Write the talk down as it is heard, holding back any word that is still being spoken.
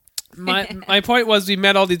My point was we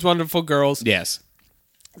met all these wonderful girls. Yes.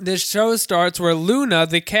 This show starts where Luna,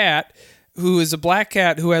 the cat, who is a black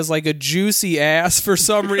cat who has like a juicy ass for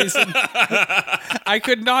some reason. I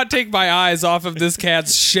could not take my eyes off of this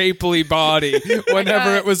cat's shapely body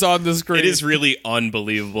whenever it was on the screen. It is really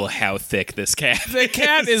unbelievable how thick this cat is. The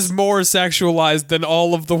cat is more sexualized than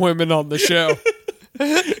all of the women on the show.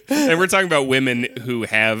 And we're talking about women who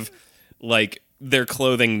have, like, their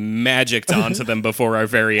clothing magicked onto them before our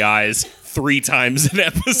very eyes 3 times an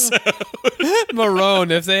episode.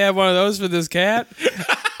 Marone, if they have one of those for this cat...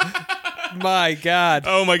 My God.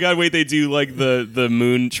 Oh my God, wait, they do like the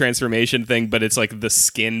moon transformation thing, but it's like the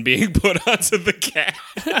skin being put onto the cat.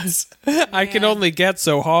 I can only get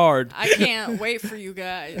so hard. I can't wait for you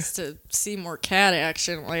guys to see more cat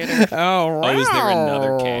action later. Oh, Oh, is there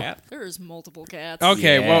another cat? There's multiple cats.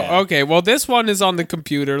 Okay, Yeah. well, this one is on the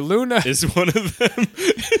computer. Luna Is one of them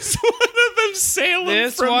Salem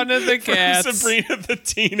This from, one of the from cats. Sabrina the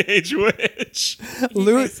Teenage Witch?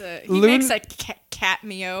 He makes a cat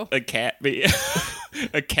meow. A cat be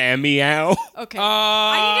a cameo. Okay.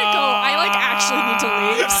 I need to go. I actually need to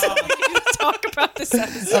leave so we can talk about this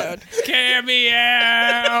episode.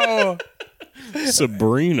 Cameo.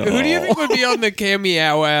 Sabrina. Who do you think would be on the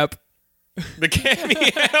Cameo app? The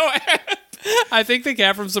cameo app? I think the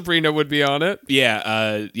cat from Sabrina would be on it.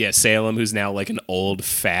 Yeah, Salem, who's now like an old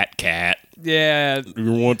fat cat. Yeah.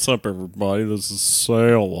 What's up, everybody? This is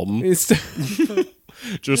Salem. It's-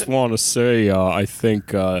 Just want to say, I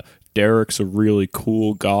think Derek's a really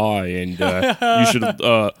cool guy, and you should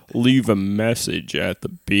leave a message at the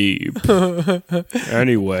beep.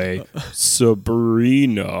 Anyway,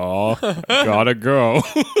 Sabrina, gotta go.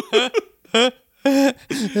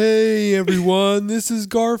 Hey, everyone. This is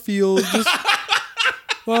Garfield.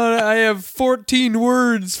 I have 14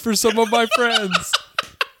 words for some of my friends.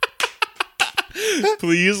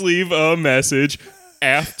 Please leave a message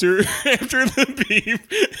after the beep.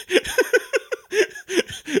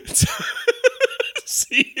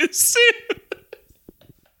 See you soon.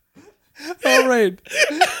 All right.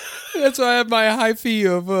 That's why I have my hyphy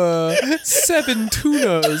of 7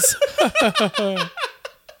 tunas.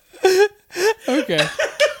 Okay.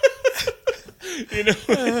 You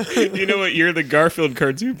know what year the Garfield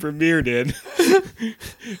cartoon premiered in?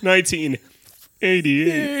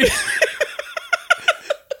 1988.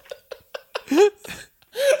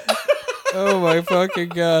 Oh my fucking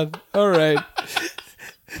God. All right.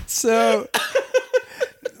 So,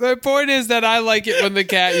 my point is that I like it when the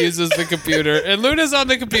cat uses the computer. And Luna's on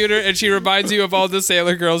the computer and she reminds you of all the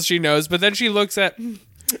Sailor girls she knows. But then she looks at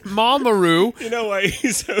Mamoru. You know why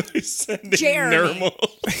he's always sending Jeremy. normal?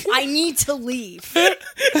 I need to leave.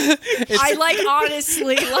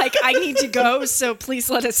 Honestly, I need to go, so please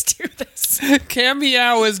let us do this.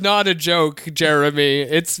 Cameo is not a joke, Jeremy.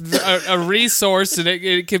 It's a resource and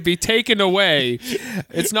it can be taken away.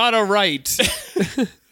 It's not a right.